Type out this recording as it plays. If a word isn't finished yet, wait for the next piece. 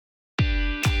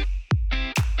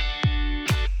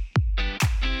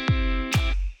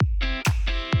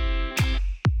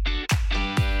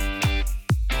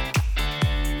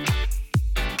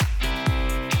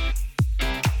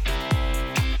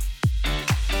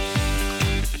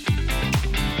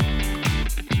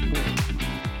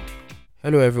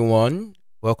Hello, everyone.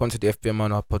 Welcome to the FPL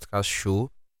Manual Podcast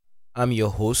show. I'm your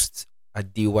host, Wale,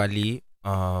 the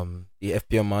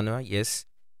FPL Manual, yes.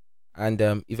 And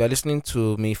if you're listening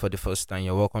to me for the first time,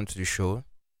 you're welcome to the show.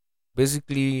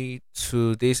 Basically,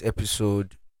 today's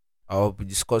episode, I'll be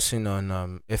discussing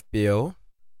on FPL.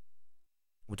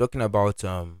 We're talking about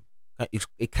it's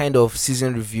a kind of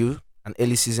season review, an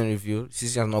early season review.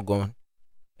 Season has not gone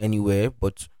anywhere,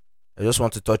 but I just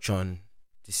want to touch on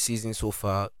the season so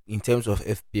far in terms of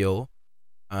FPL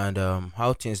and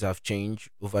how things have changed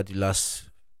over the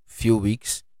last few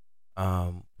weeks.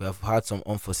 We have had some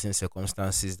unforeseen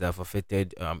circumstances that have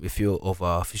affected a few of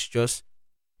our fixtures.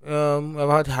 We've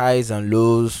had highs and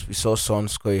lows. We saw Son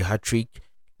score a hat trick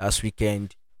last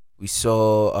weekend. We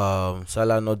saw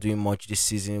Salah not doing much this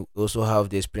season. We also have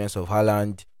the experience of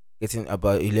Haaland getting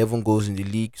about 11 goals in the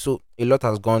league. So a lot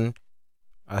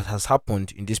has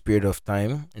happened in this period of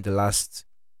time in the last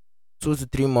 2 to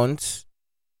 3 months.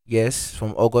 Yes,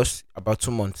 from August, about 2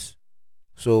 months.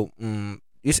 So,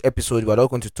 this episode, we're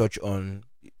not going to touch on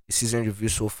the season review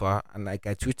so far. And like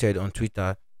I tweeted on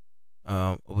Twitter,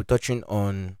 we'll be touching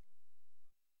on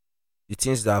the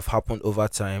things that have happened over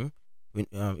time.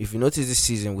 If you notice this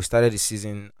season, we started the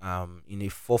season in a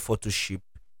 4-4-2 ship.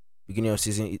 Beginning of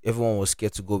season, everyone was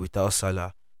scared to go without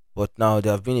Salah. But now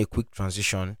there have been a quick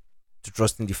transition to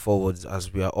trusting the forwards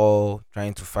as we are all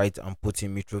trying to fight and put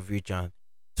in Mitrovic and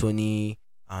Tony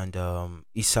and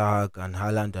Isaac and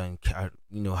Haaland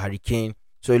and Harry Kane.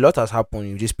 So a lot has happened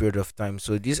in this period of time.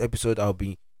 So this episode I'll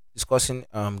be discussing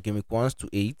game week 1 to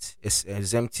 8,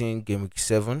 exempting game week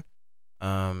 7.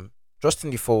 Um,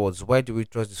 Trusting the forwards. Why do we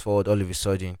trust this forward all of a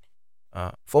sudden?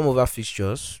 Form over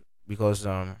fixtures because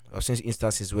I've seen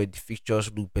instances where the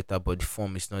fixtures look better but the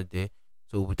form is not there.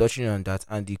 So we're touching on that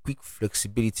and the quick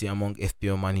flexibility among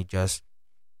FPL managers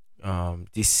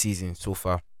this season so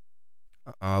far.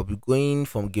 I'll be going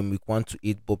from game week 1 to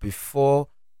 8, but before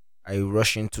I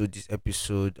rush into this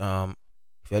episode,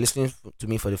 if you're listening to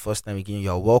me for the first time again,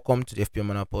 you're welcome to the FPL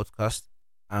Manual Podcast.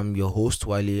 I'm your host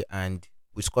Wale, and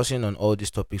we're discussing on all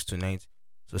these topics tonight.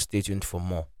 So stay tuned for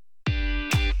more.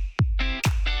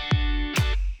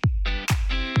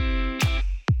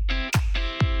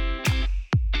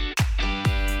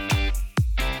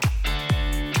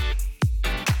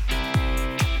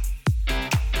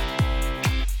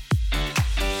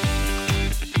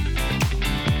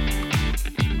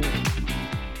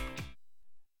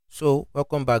 So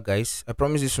welcome back, guys. I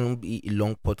promise this won't be a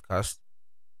long podcast.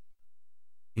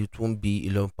 It won't be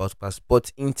a long podcast,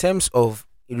 but in terms of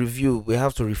a review, we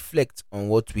have to reflect on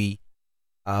what we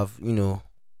have,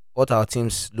 what our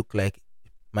teams look like.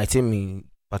 My team in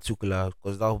particular,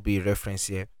 because that will be a reference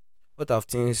here. What our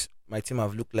teams, my team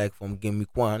have looked like from game week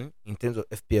 1 in terms of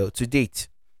FPL to date.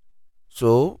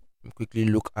 So quickly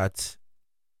look at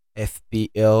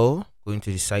FPL. Going to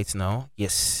the site now.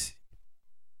 Yes,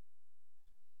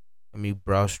 let me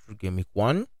browse through game week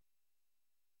 1.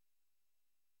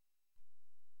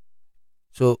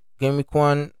 So game week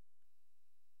 1,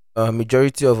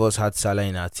 majority of us had Salah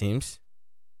in our teams.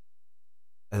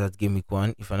 As at game week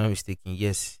 1, if I'm not mistaken.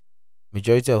 Yes,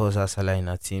 majority of us had Salah in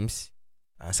our teams.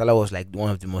 And Salah was like one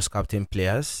of the most captain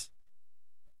players.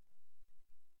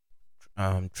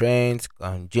 Trent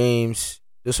and James,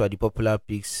 those were the popular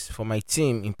picks for my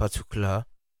team in particular.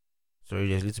 Sorry,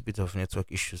 there's a little bit of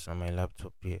network issues on my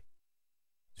laptop here.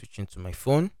 Switching to my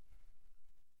phone.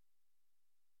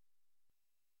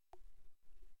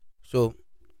 So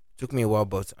took me a while,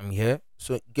 but I'm here.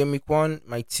 So game week 1,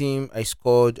 my team, I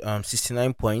scored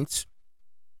 69 points.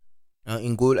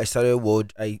 In goal, I started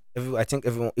Ward. I think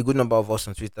everyone, a good number of us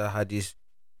on Twitter had this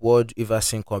Ward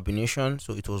Iverson combination.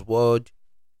 So it was Ward,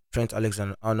 Trent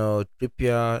Alexander-Arnold,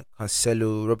 Trippier,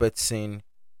 Cancelo, Robertson,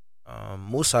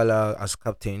 Mo Salah as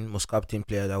captain, most captain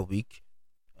player that week.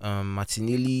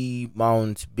 Martinelli,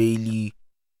 Mount, Bailey,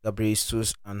 Gabriel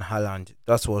Jesus, and Haaland.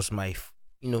 That was my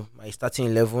starting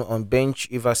 11 on bench.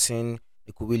 Iverson,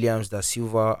 Nico Williams, Da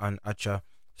Silva, and Archer.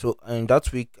 So in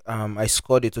that week, I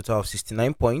scored a total of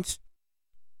 69 points,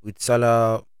 with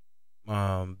Salah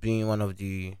being one of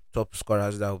the top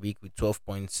scorers that week with 12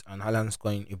 points, and Haaland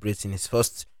scoring a brace in his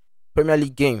first Premier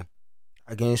League game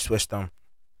against West Ham.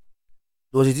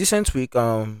 It was a decent week.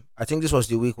 I think this was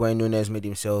the week when Nunes made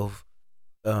himself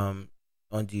um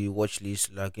on the watch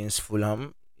list like, against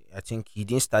Fulham. I think he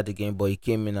didn't start the game, but he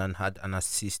came in and had an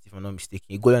assist, if I'm not mistaken.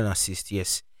 A goal and assist,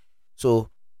 yes. So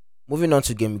moving on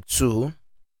to game week 2,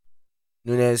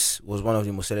 Nunes was one of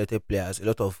the most selected players. A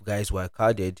lot of guys were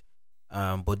carded,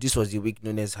 but this was the week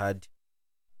Nunes had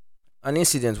an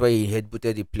incident where he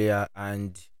headbutted a player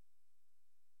and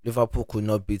Liverpool could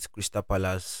not beat Crystal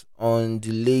Palace on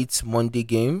the late Monday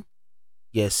game.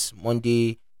 Yes,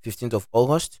 Monday, 15th of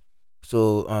August.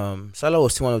 So Salah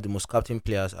was still one of the most captain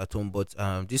players at home, but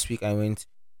this week I went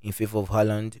in favor of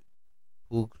Haaland,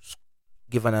 who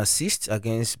gave an assist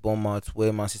against Bournemouth,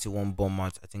 where Man City won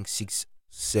Bournemouth, I think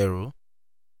 6-0.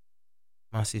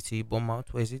 Man City,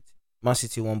 Bournemouth, where is it? Man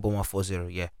City won Bournemouth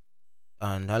 4-0, yeah.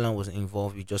 And Haaland was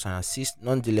involved with just an assist.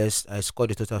 Nonetheless, I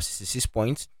scored a total of 66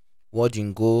 points. Ward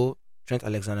in goal, Trent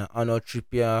Alexander-Arnold,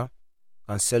 Trippier,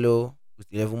 Cancelo with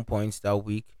 11 points that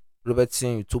week.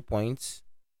 Robertson with 2 points.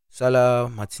 Salah,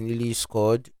 Martinelli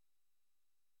scored,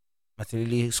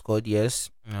 yes.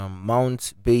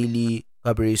 Mount, Bailey,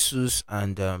 Gabriel Jesus,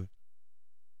 and Erling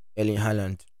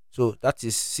Haaland. So that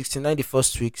is 69 the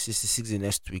first week, 66 the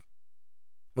next week.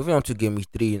 Moving on to game week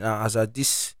 3. Now, as at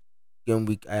this game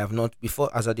week, I have not, before,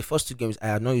 as at the first two games, I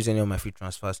had not used any of my free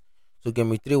transfers. So game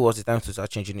week 3 was the time to start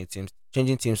changing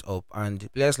teams up.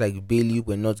 And players like Bailey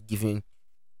were not giving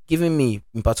me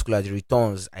in particular the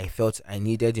returns I felt I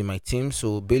needed in my team.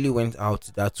 So Bailey went out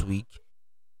that week,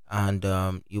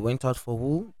 and he went out for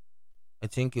who? I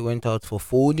think he went out for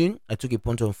Foden. I took a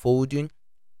punt on Foden.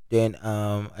 Then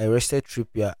I rested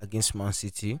Trippier against Man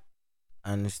City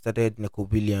and started Neko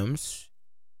Williams.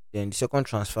 Then the second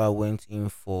transfer went in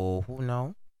for who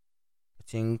now? I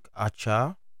think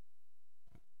Archer.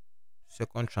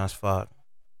 Second transfer.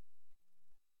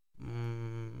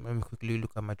 Let me quickly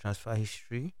look at my transfer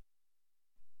history.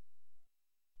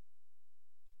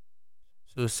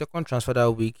 So second transfer that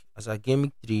week, as a game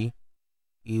week 3,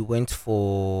 he went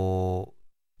for,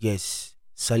 yes,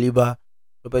 Saliba.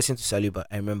 Robertson to Saliba.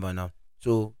 I remember now.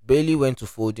 So Bailey went to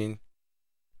Foden.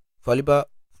 Saliba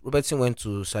Robertson went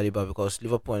to Saliba because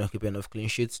Liverpool are not keeping enough clean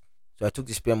sheets. So I took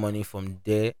the spare money from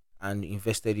there and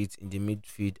invested it in the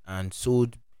midfield and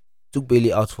took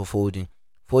Bailey out for Foden.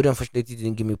 Foden unfortunately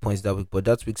didn't give me points that week, but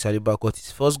that week Saliba got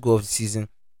his first goal of the season,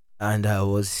 and I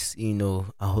was in a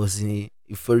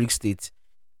euphoric state.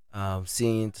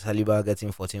 Seeing Saliba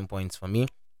getting 14 points for me,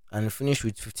 and finished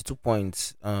with 52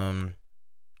 points.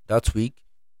 That week,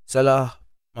 Salah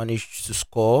managed to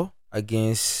score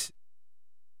against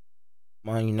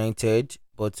Man United,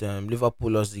 but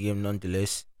Liverpool lost the game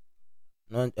nonetheless.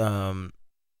 Not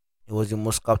He was the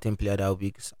most captain player that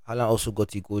week. Haaland also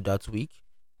got a goal that week,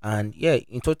 and yeah,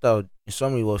 in total, in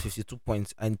summary, it was 52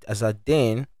 points. And as at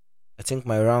then, I think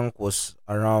my rank was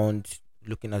around,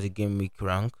 looking at the game week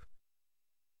rank,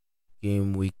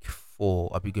 game week 4,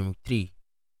 I'll be game week 3.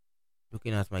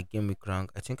 Looking at my game week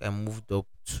rank, I think I moved up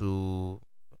to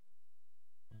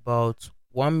about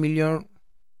 1 million,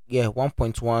 yeah,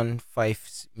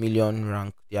 1.15 million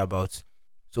rank thereabouts.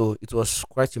 So it was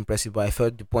quite impressive, but I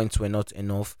felt the points were not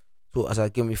enough. So as I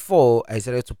game before, I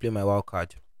decided to play my wild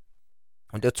card.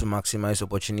 I wanted to maximize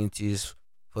opportunities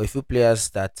for a few players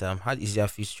that had easier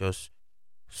fixtures.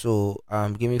 So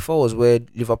game before was where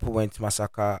Liverpool went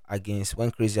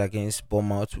crazy against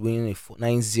Bournemouth, winning a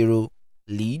 9-0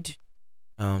 lead.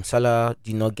 Salah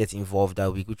did not get involved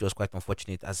that week, which was quite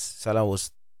unfortunate, as Salah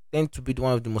was tend to be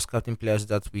one of the most captain players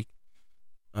that week.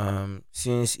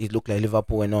 Since it looked like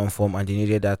Liverpool were not on form and they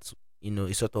needed that,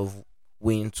 a sort of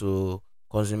win to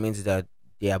consummate that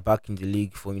they are back in the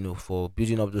league for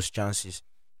building up those chances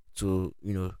to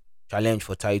challenge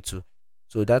for title.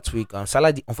 So that week,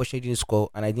 Salah unfortunately didn't score,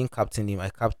 and I didn't captain him. I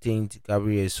captained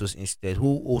Gabriel Jesus instead,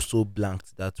 who also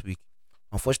blanked that week.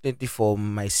 Unfortunately for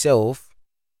myself,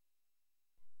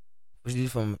 fortunately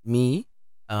for me,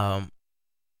 um,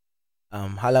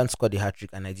 Haaland scored a hat trick,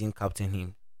 and I didn't captain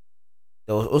him.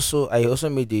 I also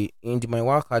made my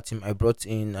wildcard team. I brought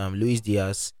in Luis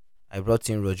Diaz. I brought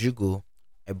in Rodrigo.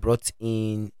 I brought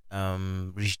in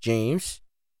Rich James.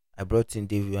 I brought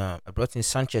in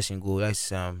Sanchez in goal.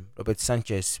 That's Robert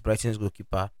Sanchez, Brighton's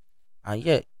goalkeeper. And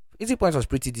yeah, 80 points was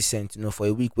pretty decent, for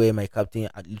a week where my captain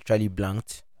had literally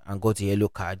blanked and got a yellow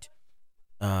card.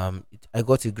 I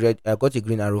got a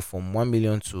green arrow from 1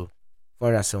 million to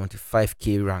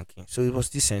 475k ranking. So it was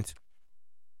decent.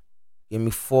 Game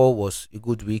week 4 was a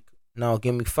good week. Now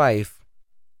game week 5,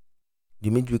 the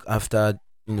midweek after,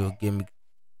 game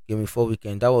week 4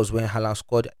 weekend, that was when Haaland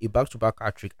scored a back-to-back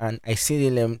hat trick, and I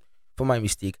seen him for my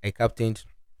mistake. I captained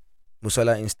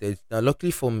Musala instead. Now,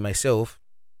 luckily for myself,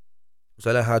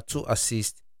 Musala had 2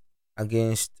 assists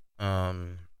against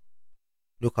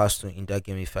Newcastle in that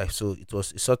game week 5. So it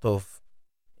was a sort of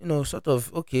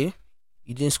okay.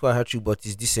 He didn't score a hat trick, but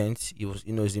he's decent. He was,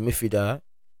 he's a midfielder,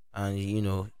 and he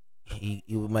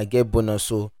might get bonus.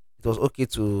 So it was okay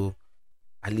to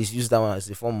at least use that one as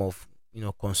a form of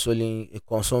consoling a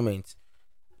consolement.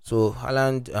 So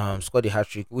Haaland scored a hat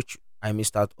trick, which I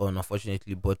missed out on,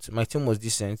 unfortunately. But my team was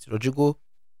decent. Rodrigo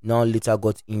now later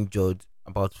got injured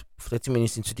about 30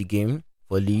 minutes into the game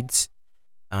for Leeds.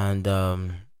 and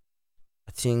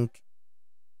I think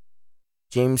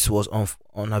James was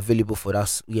unavailable for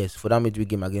yes, for that midweek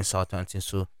game against Southampton.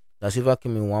 So Da Silva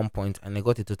came in 1 point, and I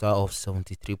got a total of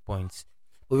 73 points.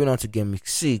 Moving on to game week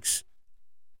 6.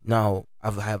 Now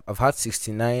I've had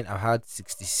 69, I've had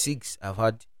 66, I've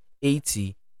had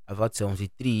 80, I've had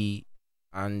 73,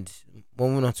 and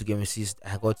moving on to game week 6,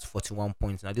 I got 41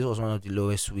 points. Now this was one of the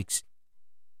lowest weeks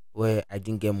where I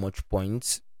didn't get much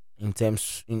points in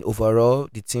overall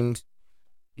the team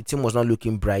was not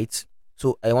looking bright.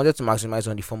 So I wanted to maximize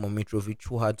on the form of Mitrovic,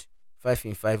 who had 5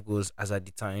 in 5 goals as at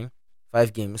the time,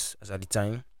 5 games as at the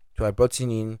time. So I brought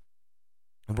him in.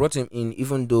 I brought him in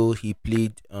even though he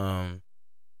played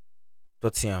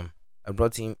Tottenham. I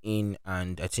brought him in,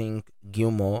 and I think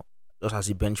Gilmore just as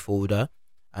a bench folder,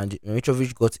 and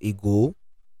Mitrovic got a goal.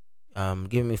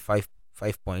 Gave me 5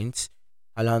 points.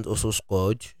 Haaland also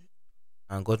scored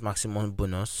and got maximum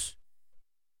bonus,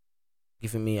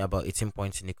 giving me about 18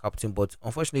 points in the captain. But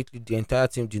unfortunately, the entire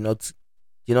team did not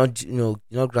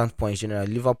grant points.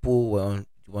 Generally, Liverpool were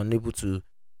unable to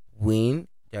win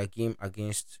their game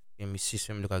against game 6.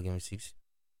 Let me look at game 6.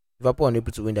 Liverpool were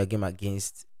unable to win their game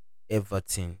against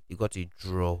Everton. They got a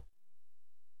draw.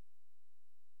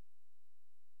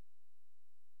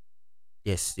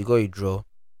 Yes, they got a draw,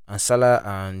 and Salah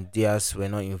and Diaz were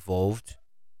not involved.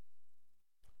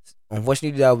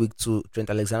 Unfortunately, that week too, Trent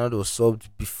Alexander was subbed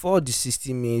before the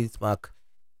 60 minute mark,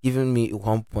 giving me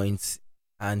 1 point.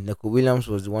 And Nico Williams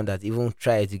was the one that even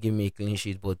tried to give me a clean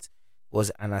sheet, but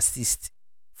was an assist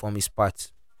from his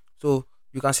part. So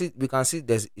we can see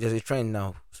there's a trend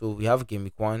now. So we have game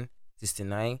week 1,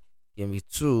 69, game week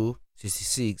 2,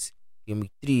 66, game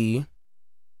week 3,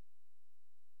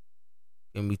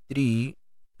 game week 3,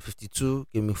 52,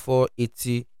 game week 4,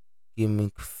 80, game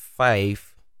week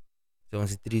 5,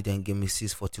 73, then game week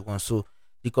 6, 41. So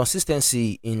the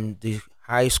consistency in the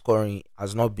high scoring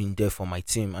has not been there for my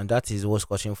team, and that is what's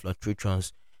causing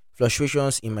fluctuations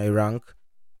in my rank.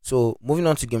 So moving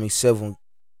on to game week 7,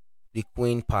 the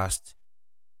Queen passed,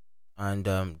 and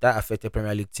that affected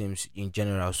Premier League teams in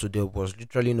general. So there was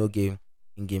literally no game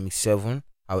in game week 7.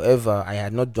 However, I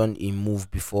had not done a move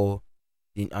before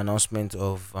the announcement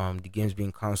of the games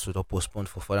being cancelled or postponed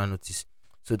for further notice.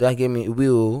 So that gave me a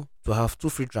will to have 2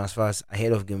 free transfers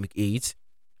ahead of game week 8.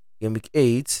 Game week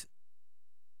 8,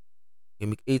 game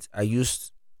week 8, I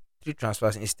used 3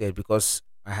 transfers instead because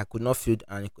could not field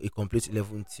a complete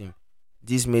 11 team.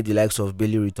 This made the likes of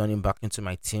Bailey returning back into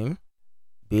my team.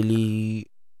 Bailey,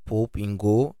 Pope in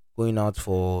goal,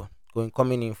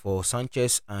 coming in for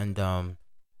Sanchez, and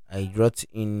I brought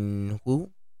in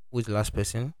who's the last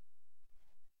person?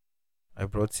 I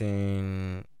brought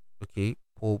in, okay,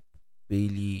 Pope,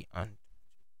 Bailey, and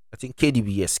I think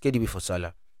KDB. Yes, KDB for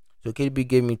Salah. So KDB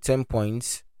gave me 10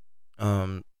 points.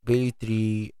 Bailey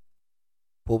 3,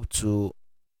 Pope 2.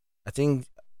 I think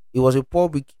it was a poor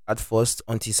week at first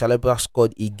until Saliba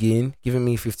scored again, giving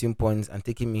me 15 points and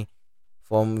taking me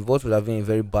from what would have been a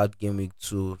very bad game week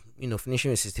to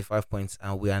finishing with 65 points,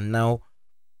 and we are now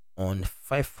on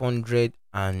 500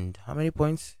 and how many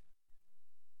points?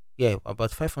 Yeah,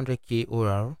 about 500k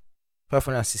overall,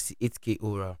 568k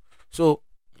overall. So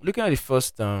looking at the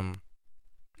first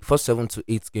 7 to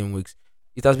 8 game weeks,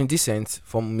 it has been decent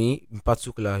for me in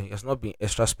particular. It has not been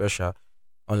extra special,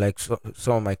 unlike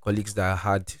some of my colleagues that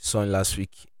had Son last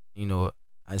week, and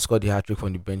scored the hat trick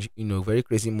from the bench. Very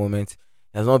crazy moment.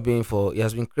 It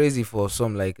has been crazy for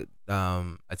some, like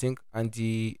I think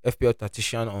Andy FPL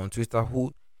tactician on Twitter,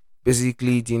 who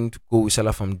basically didn't go with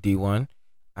Salah from day one,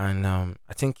 and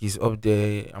I think he's up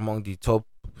there among the top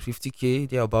 50k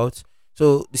thereabouts.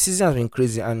 So the season has been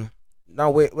crazy, and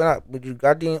now with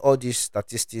regarding all these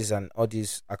statistics and all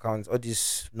these accounts, all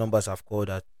these numbers I've called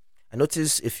out, I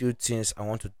noticed a few things I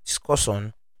want to discuss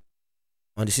on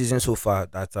the season so far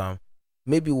that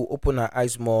maybe will open our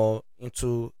eyes more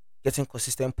into getting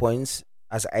consistent points,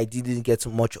 as I didn't get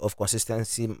much of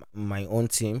consistency in my own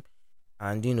team,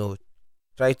 and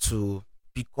try to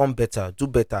become better, do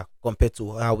better compared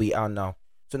to how we are now.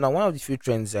 So now one of the few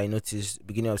trends I noticed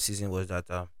beginning of season was that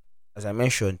as I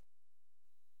mentioned,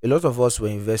 a lot of us were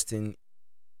investing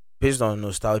based on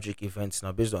nostalgic events,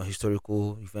 now based on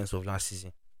historical events of last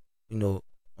season, you know,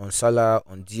 on Salah,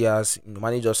 on Diaz,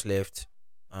 managers left.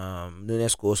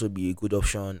 Nunes could also be a good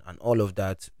option, and all of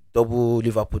that. Double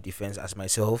Liverpool defense as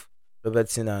myself,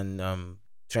 Robertson and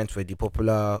Trent were the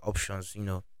popular options.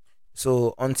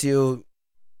 So until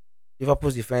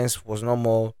Liverpool's defense was no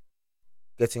more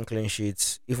getting clean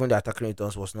sheets, even the attacking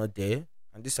returns was not there,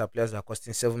 and these are players that are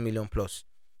costing 7 million plus.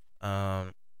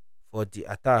 Um, for the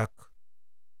attack,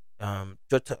 I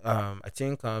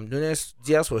think Nunes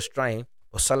Diaz was trying,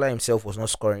 but Salah himself was not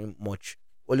scoring much.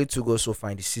 Only 2 goals so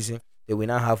far in the season. Then we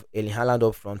now have Erling Haaland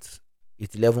up front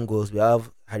with 11 goals. We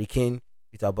have Harry Kane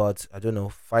with about, I don't know,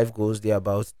 5 goals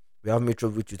thereabouts. We have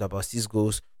Mitrovic with about 6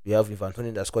 goals. We have Ivan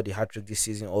Toney that scored the hat trick this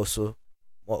season also,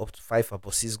 more up to 5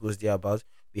 about 6 goals thereabouts.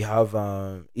 We have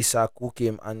Isak who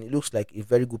came and it looks like a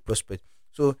very good prospect.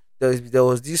 So there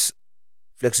was this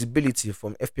flexibility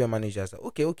from FPL managers that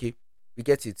okay, we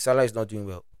get it. Salah is not doing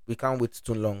well. We can't wait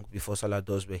too long before Salah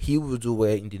does well. He will do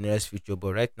well in the nearest future,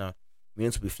 but right now we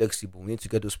need to be flexible. We need to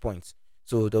get those points.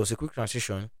 So there was a quick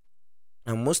transition,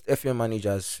 and most FPL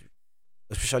managers,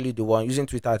 especially the one using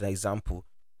Twitter as an example,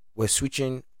 were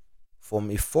switching from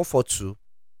a 4-4-2,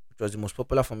 which was the most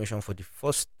popular formation for the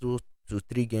first 2 to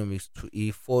 3 game weeks, to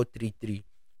a 4-3-3.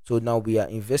 So now we are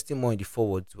investing more in the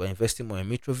forwards. We're investing more in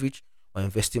Mitrovic. We're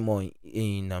investing more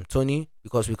in Tony,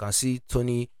 because we can see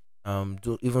Tony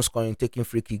even scoring, taking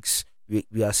free kicks.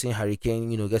 We are seeing Harry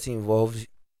Kane, getting involved.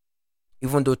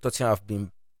 Even though Tottenham have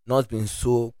been not been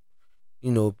so,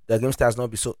 the game style has not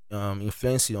been so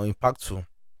influencing or impactful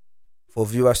for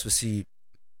viewers to see.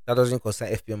 That doesn't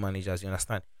concern FPL managers. You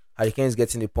understand? Harry Kane is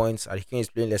getting the points. Harry Kane is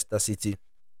playing Leicester City.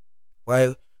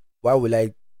 Why why will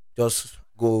I just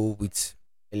go with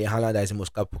Erling Haaland as the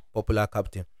most popular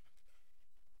captain?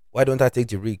 Why don't I take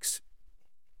the risks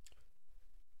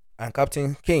and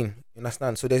captain Kane? You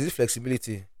understand? So there's this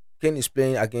flexibility. Kane is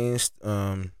playing against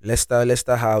Leicester.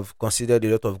 Leicester have considered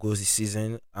a lot of goals this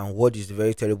season, and Ward is a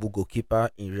very terrible goalkeeper.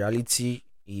 In reality,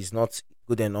 he's not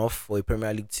good enough for a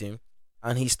Premier League team,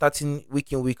 and he's starting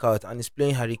week in week out, and he's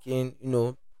playing Harry Kane.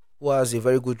 Who has a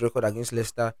very good record against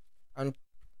Leicester, and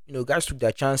guys took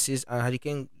their chances, and Harry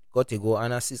Kane got a goal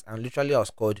and assist, and literally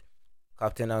outscored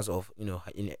captainers of in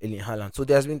Haaland. So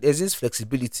there's this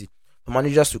flexibility for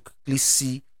managers to quickly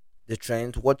see the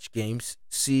trend, watch games,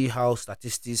 see how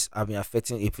statistics have been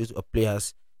affecting a few of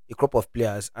players, a crop of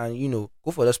players, and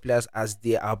go for those players as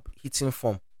they are hitting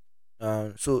form.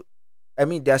 So I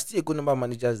mean, there are still a good number of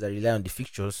managers that rely on the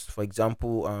fixtures. For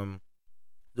example,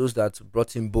 those that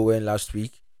brought in Bowen last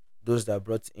week, those that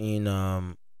brought in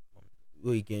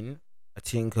who again? I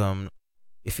think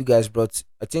if you guys brought,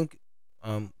 I think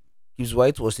Gibbs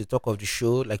White was the talk of the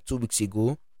show like 2 weeks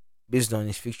ago, based on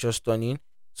his fixture stunning.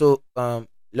 So a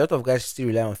lot of guys still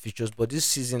rely on fixtures, but this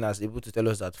season has able to tell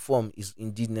us that form is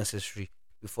indeed necessary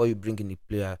before you bring in a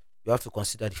player. You have to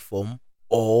consider the form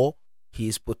or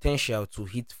his potential to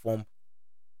hit form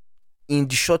in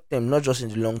the short term, not just in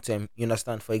the long term. You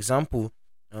understand? For example,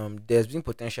 there's been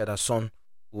potential that Son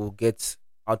will get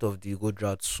out of the gold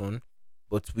drought soon,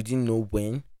 but we didn't know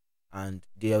when, and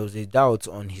there was a doubt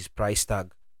on his price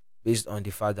tag based on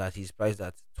the fact that he's priced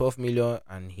at 12 million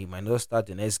and he might not start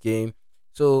the next game.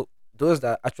 So those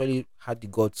that actually had the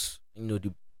guts,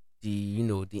 the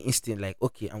instinct, like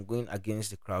okay, I'm going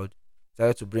against the crowd,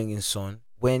 started to bring in Son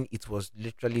when it was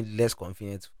literally less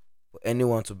convenient for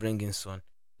anyone to bring in Son,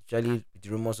 especially with the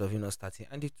rumors of him not starting,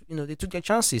 and they took their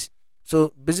chances.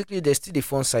 So basically, there's still the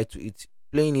fun side to it.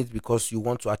 Playing it because you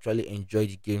want to actually enjoy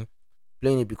the game,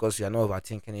 playing it because you are not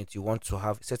overthinking it. You want to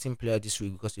have a certain player this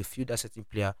week because you feel that certain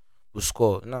player will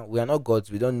score. Now we are not gods;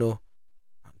 we don't know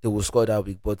they will score that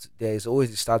week, but there is always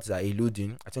the stats that are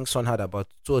eluding. I think Son had about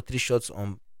 2 or 3 shots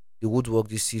on the woodwork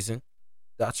this season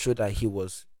that showed that he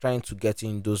was trying to get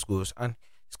in those goals, and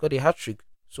he scored a hat trick.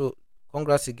 So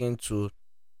congrats again to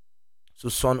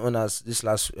Son owners this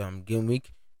last game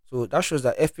week. So that shows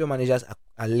that FPL managers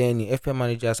are learning. FPL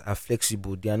managers are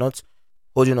flexible. They are not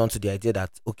holding on to the idea that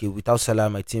okay, without Salah,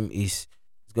 my team is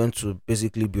going to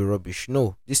basically be rubbish.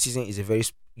 No, this season is a very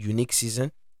unique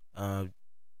season, uh,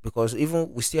 because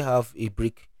even we still have a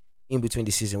break in between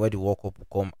the season where the World Cup will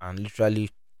come, and literally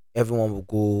everyone will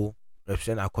go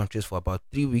represent our countries for about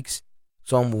 3 weeks.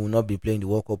 Some will not be playing the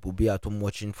World Cup, will be at home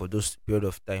watching for those period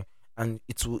of time, and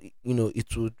it would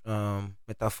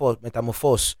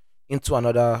metamorphose into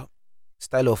another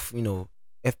style of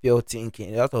FPL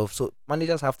thinking. A lot of, so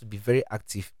managers have to be very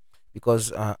active,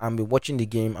 because I'm be watching the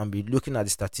game and be looking at the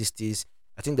statistics.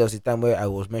 I think there was a time where I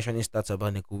was mentioning stats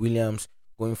about Nico Williams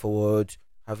going forward,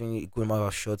 having a good amount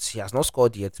of shots. He has not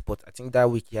scored yet, but I think that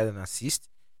week he had an assist,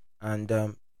 and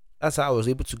that's how I was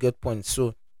able to get points.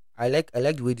 So I like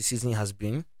the way the season has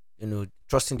been.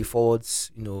 Trusting the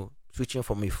forwards. Switching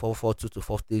from a 4-4-2 to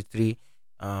 4-3-3.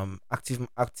 Active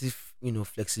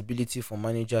flexibility for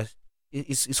managers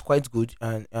is quite good,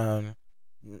 and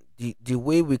the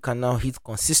way we can now hit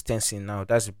consistency now,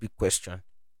 that's a big question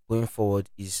going forward,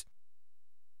 is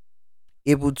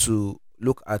able to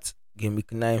look at game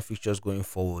week 9 fixtures going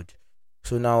forward.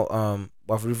 So now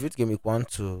we've reviewed game week 1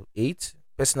 to 8.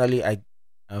 Personally, I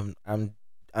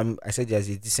said there's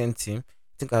a decent team.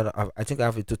 I think I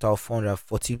have a total of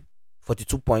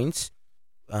 42 points.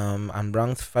 I'm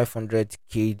ranked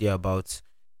 500k thereabouts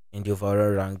in the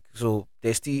overall rank. So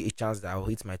there's still a chance that I'll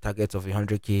hit my target of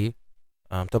 100k,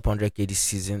 top 100k this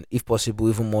season, if possible,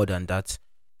 even more than that.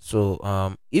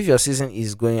 So if your season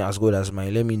is going as good as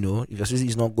mine, let me know. If your season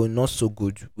is not going not so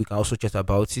good, we can also chat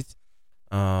about it.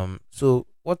 So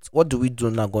what do we do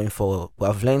now going forward? We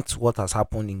have learned what has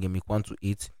happened in game week 1 to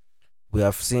 8. We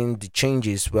have seen the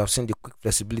changes. We have seen the quick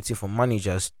flexibility from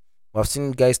managers. We have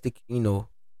seen guys take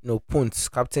punts,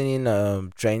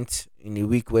 captaining Trent in a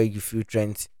week where you feel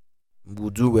Trent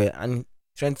will do well, and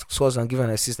Trent scores and give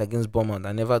an assist against Bournemouth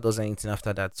and never does anything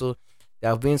after that. So there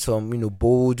have been some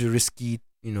bold, risky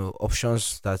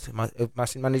options that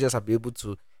managers have been able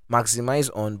to maximize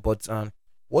on. But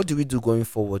what do we do going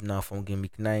forward now from game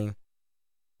week 9,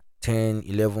 10,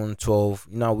 11, 12?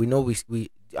 Now we know we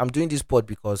I'm doing this pod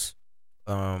because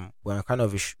we're in kind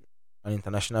of an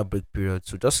international break period,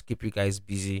 so just keep you guys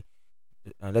busy,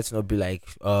 and let's not be like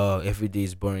every day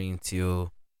is boring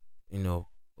until you know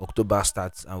October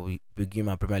starts and we begin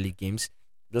our Premier League games.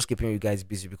 Just keeping you guys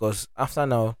busy because after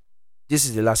now, this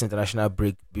is the last international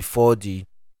break before the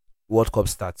World Cup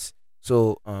starts.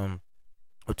 So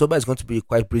October is going to be a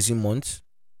quite busy month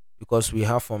because we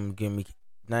have from game week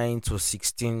 9 to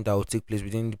 16 that will take place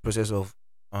within the process of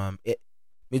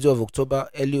middle of October,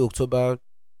 early October,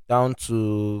 down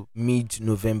to mid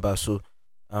November. So,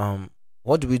 um,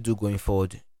 what do we do going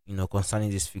forward? Concerning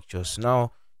these fixtures.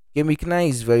 Now, game week 9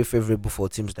 is very favorable for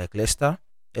teams like Leicester.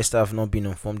 Leicester have not been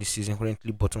on form this season,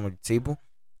 currently bottom of the table,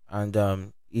 and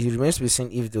it remains to be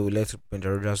seen if they will let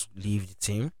Brendan Rodgers leave the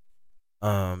team.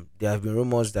 There have been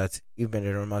rumors that if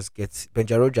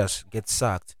Brendan Rodgers gets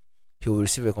sacked, he will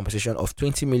receive a compensation of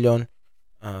 20 million.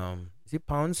 Is it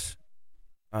pounds?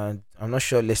 And I'm not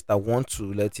sure Leicester want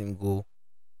to let him go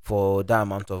for that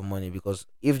amount of money, because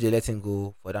if they let him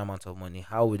go for that amount of money,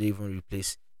 how would they even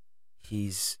replace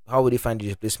his? How would they find the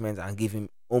replacement and give him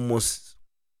almost,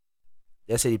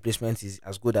 let's say, the replacement is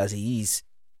as good as he is,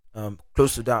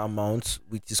 close to that amount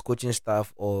with his coaching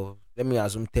staff, or let me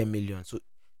assume 10 million. So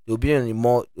they'll be on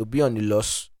the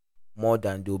loss more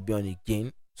than they'll be on the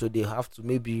gain. So they have to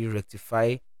maybe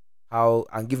rectify how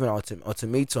and give an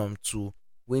ultimatum to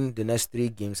win the next 3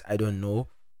 games. I don't know,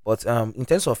 but in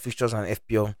terms of fixtures and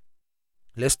FPL,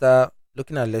 Leicester,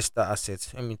 looking at Leicester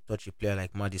assets, let me touch a player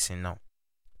like Madison now.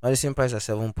 Madison price at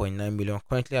 7.9 million,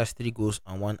 currently has 3 goals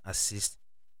and 1 assist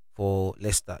for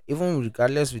Leicester. Even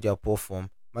regardless with their poor form,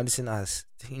 Madison has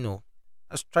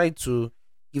tried to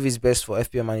give his best for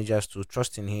FPL managers to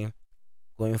trust in him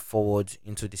going forward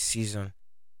into the season.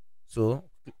 So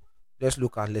let's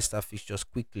look at Leicester fixtures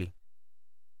quickly.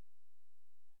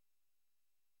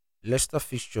 Leicester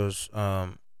fixtures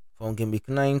from game week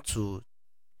 9 to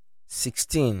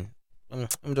 16.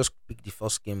 Let me just pick the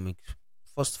first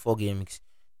 4 game weeks.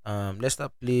 Leicester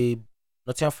play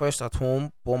Nottingham Forest at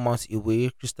home, Bournemouth away,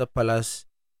 Crystal Palace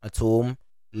at home,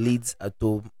 Leeds at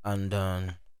home,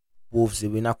 and Wolves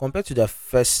away. Now compared to their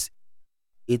first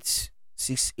 8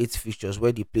 fixtures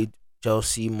where they played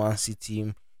Chelsea, Man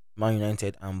City, Man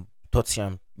United, and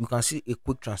Tottenham, you can see a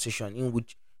quick transition in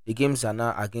which the games are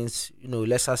now against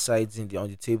lesser sides on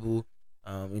the table,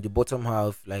 in the bottom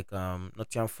half, like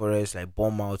Nottingham Forest, like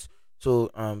Bournemouth.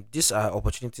 So these are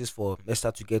opportunities for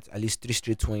Leicester to get at least 3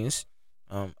 straight wins,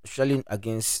 especially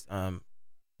against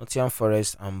Nottingham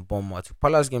Forest and Bournemouth.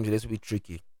 Palace games a little bit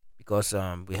tricky because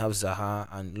we have Zaha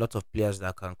and a lot of players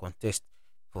that can contest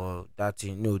for that.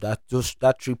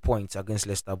 That 3 points against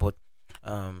Leicester, but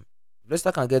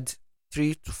Leicester can get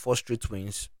 3 to 4 straight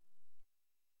wins.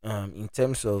 In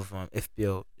terms of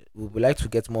FPL, we would like to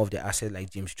get more of the assets like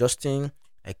James Justin,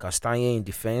 like Castagna in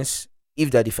defense.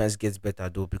 If their defense gets better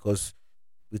though, because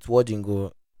with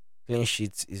Wardingo, clean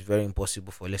sheets is very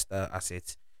impossible for Leicester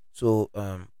assets. So,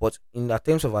 but in the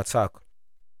terms of attack,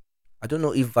 I don't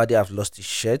know if Vardy have lost his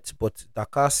shirt, but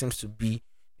Dakar seems to be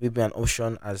maybe an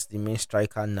option as the main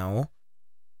striker now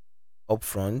up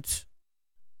front.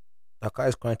 Dakar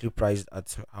is currently priced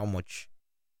at how much?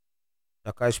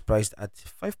 Dakar is priced at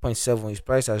 5.7. His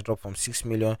price has dropped from 6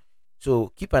 million.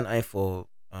 So keep an eye for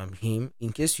him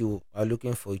in case you are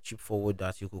looking for a cheap forward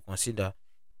that you could consider.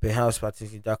 Perhaps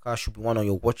particularly Dakar should be one on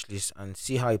your watch list and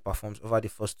see how he performs over the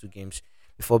first 2 games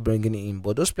before bringing it in.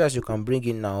 But those players you can bring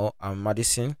in now are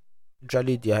Madison,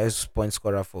 usually the highest point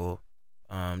scorer for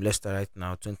Leicester right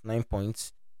now, 29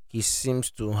 points. He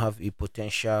seems to have a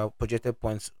potential projected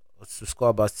points to score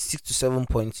about 6 to 7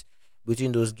 points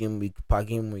between those game week per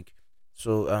game week.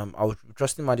 So I would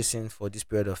trust in Madison for this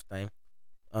period of time.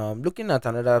 Looking at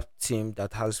another team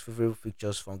that has favorable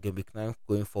fixtures from game week 9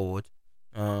 going forward,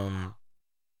 um,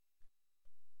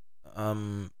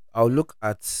 I'll look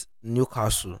at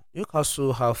Newcastle.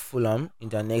 Newcastle have Fulham in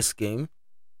their next game.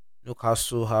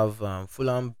 Newcastle have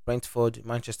Fulham, Brentford,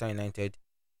 Manchester United,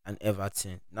 and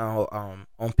Everton. Now,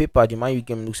 on paper, the Man U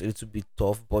game looks a little bit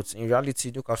tough, but in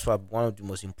reality, Newcastle are one of the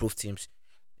most improved teams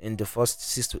in the first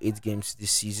 6 to 8 games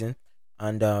this season.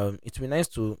 And it would be nice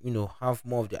to have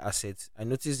more of the assets. I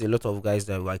noticed a lot of guys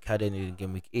that were carried in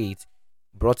game week 8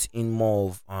 brought in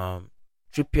more of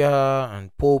Trippier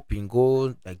and Pope in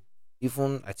goal. Like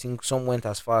even I think some went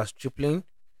as far as tripling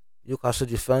Newcastle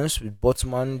defense with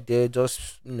Botman there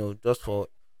just for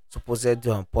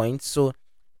supposed points. So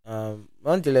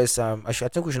nonetheless, I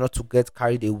think we should not to get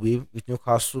carried away with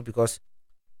Newcastle because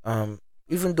um,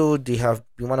 even though they have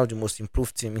been one of the most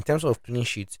improved team in terms of clean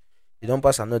sheets, the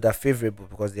numbers are not that favorable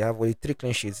because they have only 3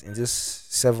 clean sheets in this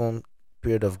 7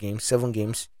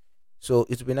 games. So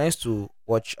it would be nice to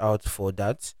watch out for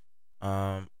that.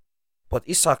 Um, but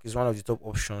Isak is one of the top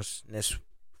options next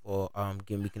for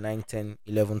game week 9, 10,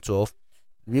 11, 12.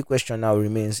 The real question now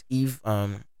remains if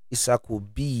Isak will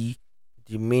be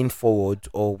the main forward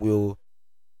or will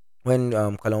when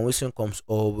Callum Wilson comes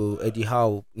or will Eddie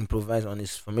Howe improvise on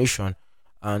his formation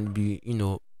and be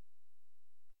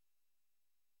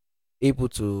able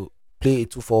to play a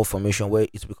 2-4 formation where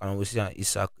it becomes Wilson and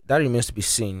Isak. That remains to be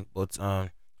seen, but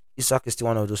Isak is still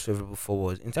one of those favorable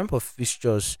forwards. In terms of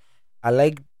fixtures, I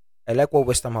like I like what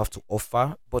West Ham have to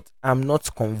offer, but I'm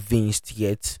not convinced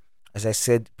yet. As I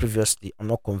said previously, I'm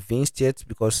not convinced yet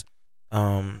because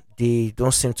they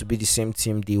don't seem to be the same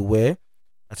team they were.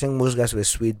 I think most guys were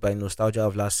swayed by nostalgia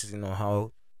of last season on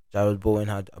how Jared Bowen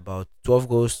had about 12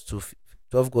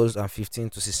 goals and 15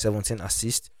 to 17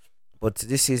 assists. But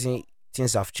this season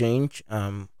things have changed.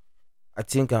 I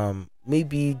think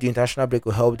maybe the international break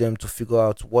will help them to figure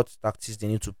out what tactics they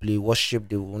need to play, what shape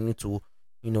they will need to,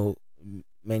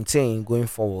 maintain going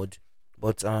forward.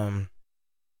 But currently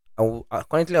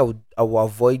I will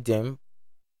avoid them.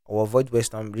 I will avoid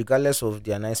West Ham regardless of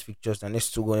their nice fixtures. The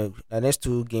next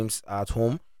two games are at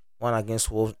home, one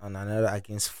against Wolves and another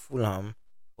against Fulham.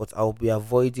 But I'll be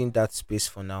avoiding that space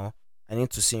for now. I need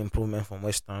to see improvement from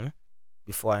West Ham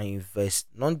before I invest.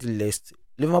 Nonetheless,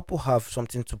 Liverpool have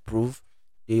something to prove.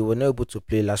 They were not able to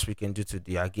play last weekend due to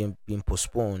their game being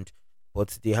postponed,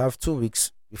 but they have 2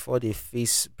 weeks before they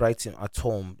face Brighton at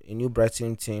home, a new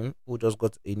Brighton team who just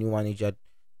got a new manager,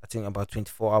 I think about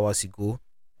 24 hours ago.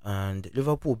 And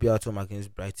Liverpool will be at home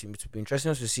against Brighton. It will be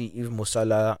interesting to see if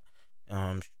Mosala,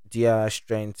 Diaz,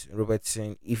 Trent,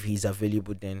 Robertson, if he's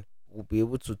available, then we'll be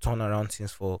able to turn around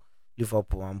things for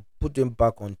Liverpool and put them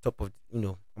back on top of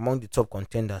among the top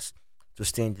contenders to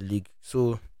stay in the league.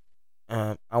 So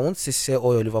I won't say sell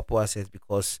all your Liverpool assets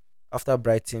because after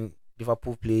Brighton,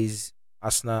 Liverpool plays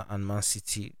Arsenal and Man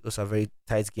City. Those are very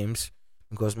tight games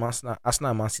because Arsenal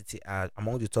and Man City are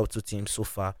among the top 2 teams so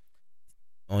far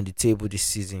on the table this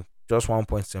season, just 1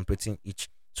 point separating each.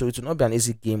 So it will not be an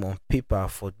easy game on paper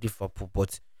for Liverpool,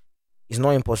 but it's not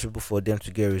impossible for them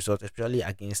to get a result, especially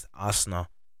against Arsenal.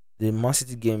 The Man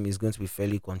City game is going to be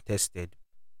fairly contested,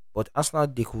 but Arsenal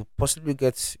they could possibly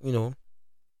get 3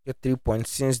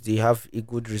 points since they have a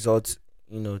good result,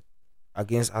 you know,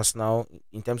 against Arsenal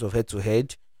in terms of head to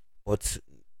head. But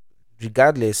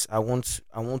regardless, I won't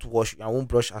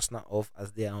brush Arsenal off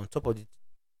as they are on top of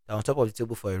the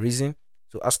table for a reason.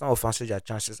 So Arsenal will fancy their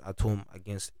chances at home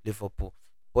against Liverpool.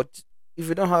 But if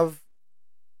you don't have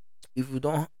if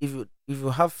you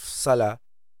have Salah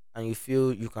and you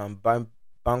feel you can bank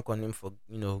on him for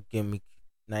game week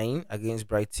 9 against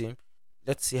Brighton,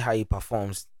 let's see how he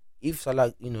performs. If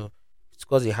Salah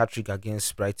scores a hat trick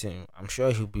against Brighton, I'm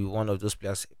sure he'll be one of those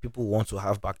players people want to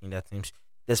have back in their teams,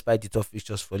 despite the tough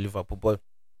fixtures for Liverpool. But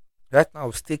right now,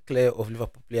 I'll stay clear of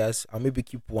Liverpool players. I'll maybe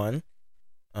keep one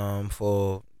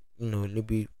for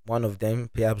maybe one of them,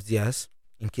 perhaps Diaz,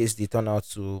 in case they turn out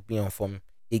to be on form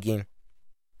again.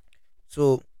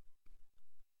 So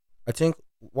I think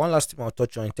one last thing I'll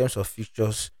touch on in terms of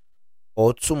fixtures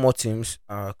or two more teams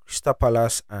are Crystal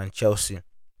Palace and Chelsea.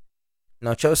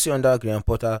 Now Chelsea under Graham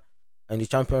Potter in the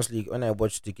Champions League. When I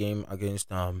watched the game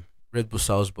against Red Bull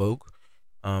Salzburg,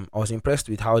 I was impressed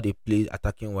with how they played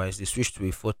attacking wise. They switched to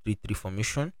a 4-3-3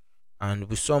 formation, and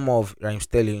we saw more of Raheem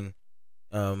Sterling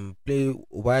play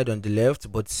wide on the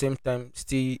left, but at the same time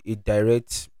still a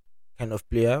direct kind of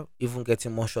player, even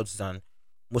getting more shots than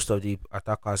most of the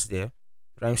attackers there.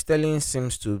 Raheem Sterling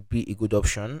seems to be a good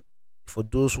option for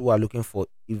those who are looking for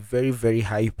a very very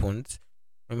high point.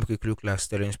 Let me quickly look at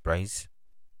Sterling's price.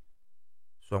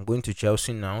 So I'm going to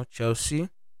Chelsea now. Chelsea.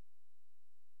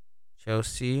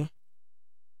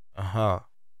 Aha.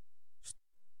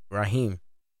 Raheem.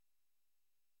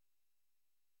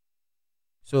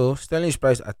 So Sterling is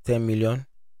priced at 10 million,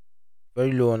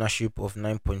 very low ownership of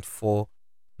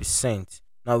 9.4%.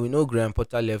 Now we know Graham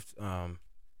Potter left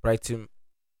Brighton,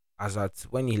 as at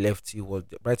when he left, he was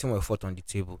Brighton were fourth on the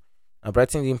table. Now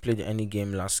Brighton didn't play any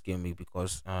game last game week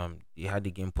because they had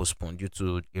the game postponed due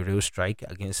to a rail strike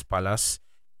against Palace.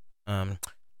 Um,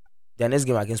 their next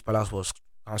game against Palace was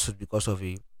cancelled because of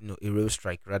a rail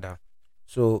strike rather.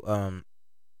 So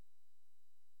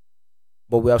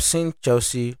but we have seen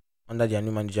Chelsea under their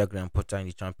new manager Graham Potter in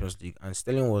the Champions League, and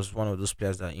Sterling was one of those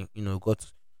players that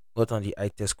got on the eye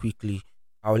test quickly.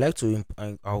 I would like to,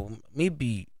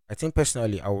 maybe I think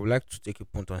personally I would like to take a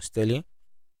punt on Sterling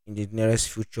in the nearest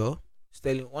future.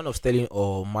 Sterling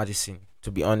or Madison, to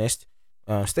be honest.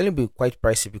 Sterling will be quite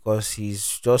pricey because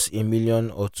he's just a million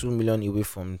or 2 million away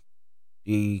from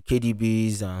the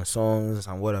KDBs and songs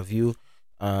and what have you.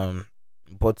 Um,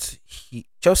 but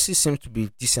Chelsea seems to be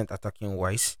decent attacking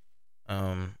wise.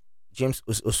 Um, James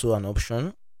is also an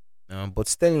option, but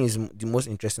Sterling is the most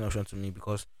interesting option to me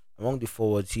because among the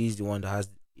forwards, he's the one that has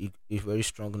a very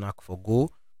strong knack for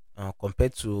goal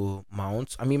compared to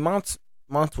Mount. I mean,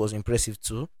 Mount was impressive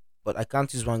too, but I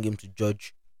can't use one game to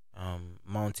judge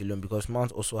Mount alone because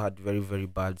Mount also had very very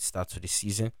bad start to the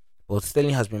season. But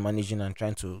Sterling has been managing and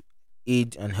trying to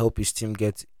aid and help his team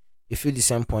get a few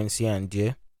decent points here and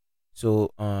there.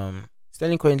 So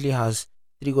Sterling currently has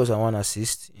 3 goals and 1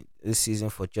 assist this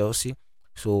season for Chelsea.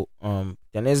 So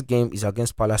the next game is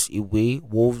against Palace away,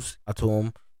 Wolves at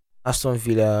home, Aston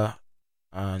Villa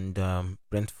and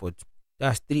Brentford.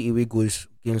 That's 3 away goals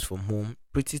games from home.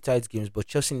 Pretty tight games, but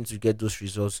Chelsea need to get those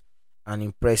results and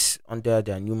impress under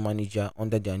their new manager,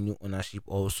 under their new ownership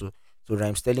also. So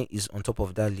Raheem Sterling is on top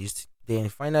of that list. Then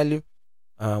finally,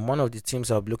 one of the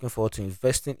teams I'll be looking forward to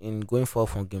investing in going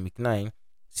forward from game week 9,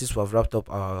 since we're about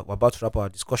to wrap our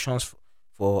discussions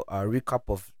for a recap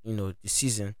of the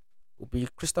season, will be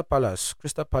Crystal Palace.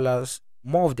 Crystal Palace,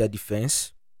 more of their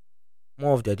defense.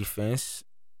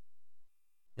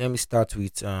 Let me start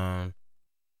with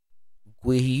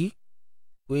Guehi.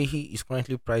 Guehi is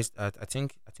currently priced at I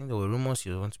think there were rumors he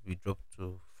was going to be dropped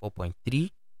to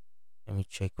 4.3. Let me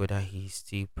check whether he's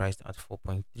still priced at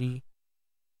 4.3.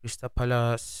 Crystal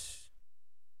Palace.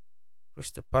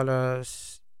 Crystal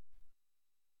Palace.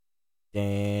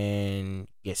 Then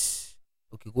yes.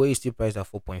 Okay, Guehi is still priced at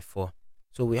 4.4.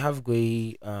 So we have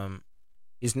Guehi.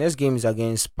 His next game is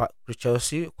against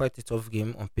Chelsea. Quite a tough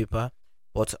game on paper,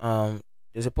 but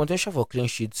there's a potential for clean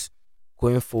sheets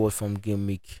going forward from game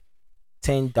week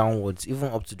 10 downwards, even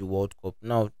up to the World Cup.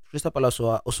 Now, Crystal Palace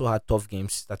also had tough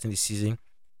games starting the season.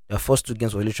 Their first 2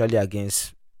 games were literally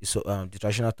against the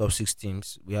traditional top 6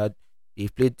 teams. They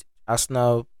played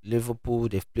Arsenal, Liverpool,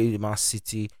 they've played Man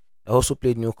City, they also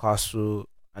played Newcastle,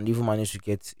 and even managed to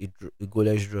get a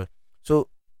goalless draw. So,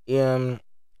 um,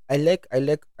 I like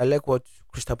what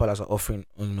Crystal Palace are offering,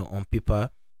 on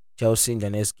paper. Chelsea in the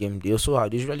next game, they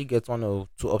usually get 1 or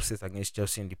 2 upsets against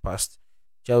Chelsea in the past.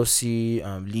 Chelsea,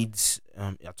 Leeds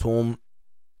at home,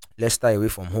 Leicester away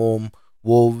from home,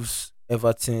 Wolves,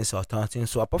 Everton, Southampton.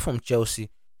 So apart from Chelsea,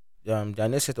 their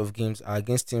next set of games are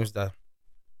against teams that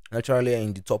naturally are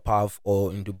in the top half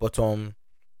or in the bottom,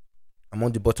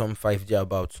 among the bottom five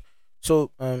thereabouts.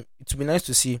 So it would be nice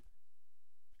to see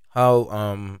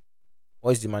how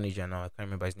what is the manager now? I can't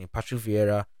remember his name. Patrick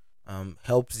Vieira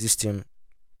helps this team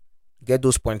get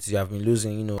those points they have been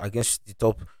losing, against the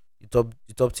top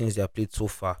teams they have played so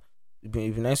far. It'd be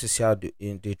nice to see how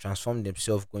they transform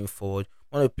themselves going forward.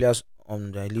 One of the players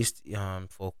on the list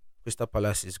for Crystal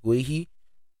Palace is Guehi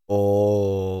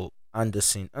or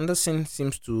Anderson. Anderson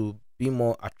seems to be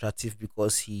more attractive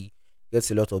because he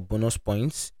gets a lot of bonus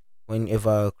points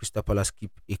whenever Crystal Palace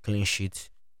keep a clean sheet,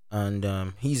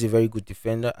 and he's a very good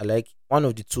defender. I like one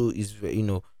of the two is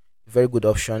very good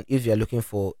option if you're looking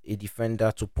for a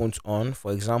defender to punt on.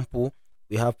 For example,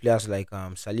 we have players like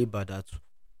Saliba that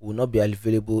will not be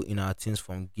available in our teams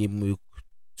from game week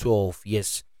 12.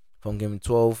 Yes, from game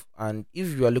 12. And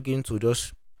if you are looking to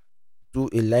just do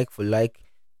a like for like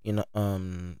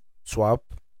swap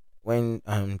when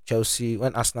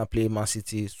Arsenal play Man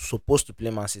City, supposed to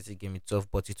play Man City game itself,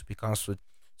 but it will be cancelled.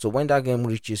 So when that game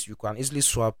reaches, you can easily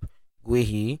swap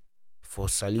Guehi for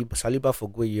Saliba for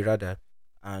Guehi rather,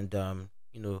 and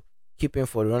keep him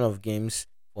for the run of games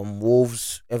from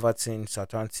Wolves, Everton,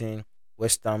 Southampton,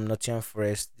 West Ham, Nottingham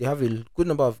Forest. They have a good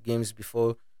number of games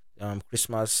before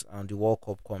Christmas and the World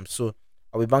Cup comes. So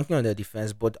I'll be banking on their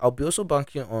defense, but I'll be also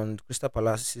banking on Crystal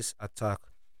Palace's attack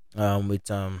with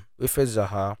Wilfred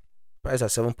Zaha, priced at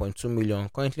 7.2 million,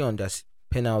 currently on their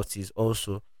penalties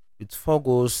also, with 4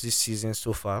 goals this season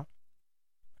so far.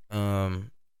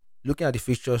 Um, Looking at the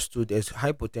fixtures too, there's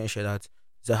high potential that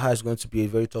Zaha is going to be a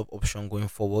very top option going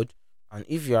forward. And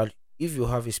if you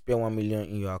have a spare 1 million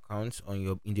in your account on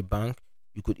your in the bank,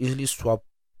 you could easily swap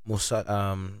you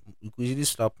could easily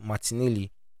swap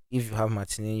Martinelli if you have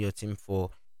Martinelli in your team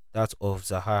for that of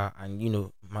Zaha, and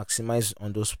maximize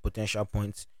on those potential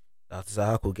points that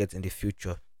Zaha could get in the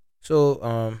future.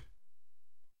 So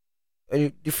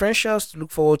differentials to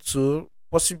look forward to,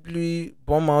 possibly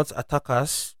bomb out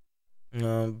attackers,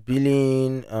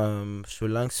 Billing,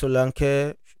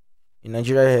 Solanke. In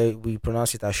Nigeria, here, we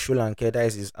pronounce it as Sholanke. That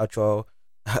is his actual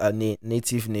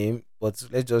native name. But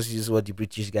let's just use what the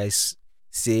British guys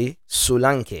say,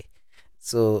 Solanke.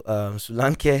 So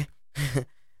Solanke,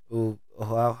 who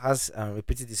has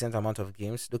repeated decent amount of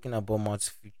games. Looking at Bournemouth's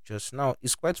fixtures now,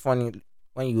 it's quite funny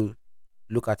when you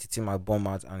look at a team at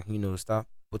Bournemouth and start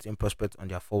putting prospects on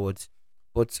their forwards,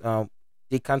 but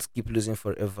they can't keep losing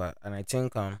forever. And I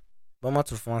think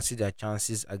Bournemouth will fancy their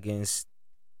chances against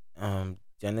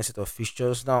their next set of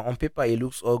fixtures. Now on paper it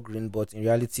looks all green, but in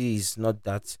reality it's not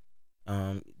that.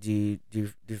 The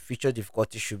fixture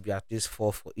difficulty should be at least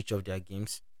four for each of their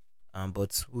games.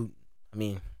 But I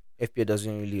mean, FPL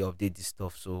doesn't really update this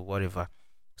stuff, so whatever.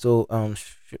 So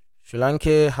Sri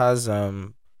Lanka has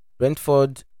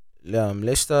Brentford,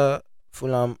 Leicester,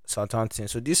 Fulham, Southampton.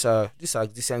 So these are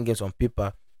decent games on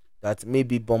paper that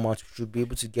maybe Bournemouth should be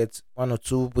able to get one or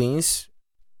two wins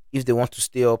if they want to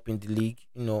stay up in the league,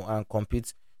 and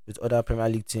compete with other Premier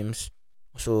League teams.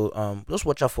 So just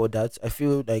watch out for that. I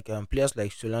feel like players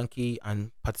like Solanke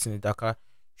and Patson Daka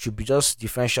should be just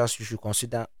differentials you should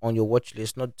consider on your watch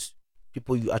list, not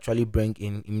people you actually bring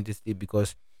in immediately,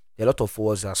 because there are a lot of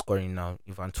forwards that are scoring now.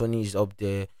 If Anthony is up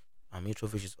there,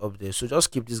 Mitrovic is up there. So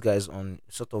just keep these guys on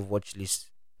sort of watch list.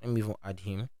 Let me even add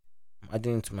him. I'm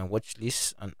adding him to my watch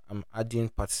list, and I'm adding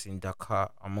Patson Daka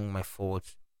among my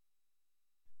forwards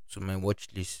to my watch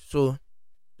list. So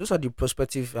those are the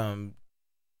prospective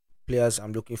players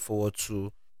I'm looking forward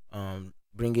to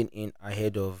bringing in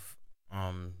ahead of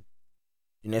the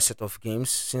next set of games.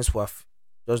 Since we've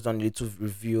just done a little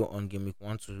review on game week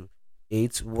 1 to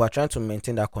 8, we are trying to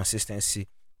maintain that consistency.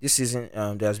 This season,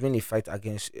 there has been a fight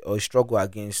against, or a struggle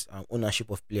against, ownership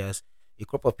of players. A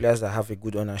crop of players that have a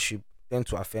good ownership tend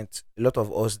to affect a lot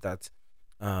of us that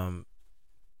um,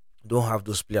 don't have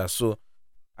those players. So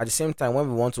at the same time, when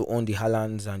we want to own the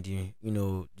Haalands and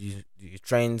the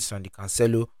Trends and the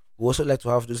Cancelo, we also like to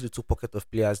have those little pocket of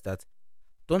players that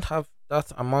don't have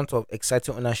that amount of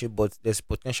exciting ownership, but there's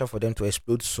potential for them to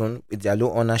explode soon with their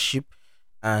low ownership,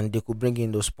 and they could bring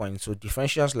in those points. So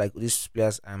differentials like these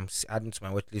players adding to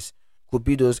my watch list could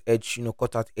be those edge,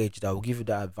 cut out edge that will give you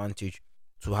that advantage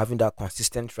to having that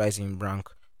consistent rise in rank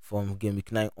from game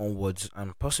week 9 onwards,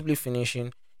 and possibly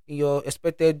finishing in your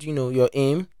expected, your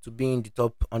aim to be in the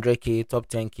top 100k, top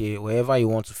 10k, wherever you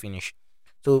want to finish.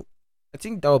 So I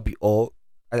think that will be all.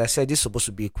 As I said, this is supposed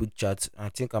to be a quick chat. I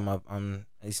think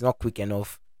it's not quick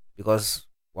enough because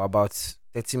we're about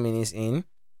 30 minutes in,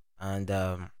 and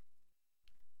I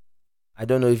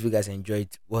don't know if you guys enjoyed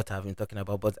what I've been talking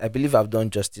about, but I believe I've done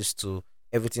justice to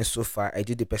everything so far. I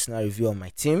did a personal review on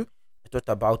my team. I talked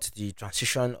about the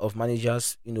transition of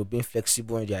managers, being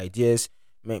flexible in their ideas,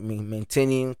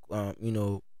 maintaining,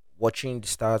 watching the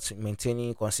stats,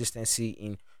 maintaining consistency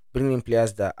in bringing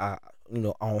players that are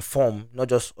on form, not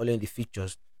just only in the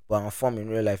features, but on form in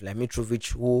real life, like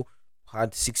Mitrovic, who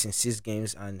had 6 in 6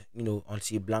 games, and until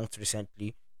he blanked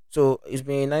recently. So it's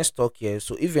been a nice talk here.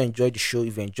 So if you enjoyed the show,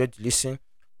 if you enjoyed the listen,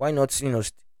 why not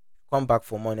come back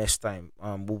for more next time?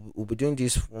 We'll be doing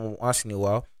this once in a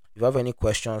while. If you have any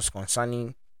questions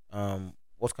concerning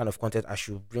what kind of content I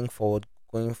should bring forward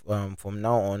going from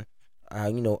now on,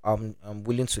 I'm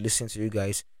willing to listen to you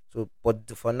guys. So, but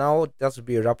for now, that will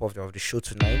be a wrap of the show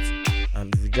tonight.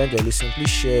 If you enjoyed your listen, please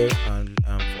share and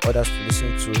for others to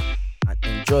listen to,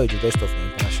 and enjoy the rest of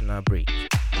the international break.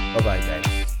 Bye bye,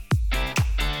 guys.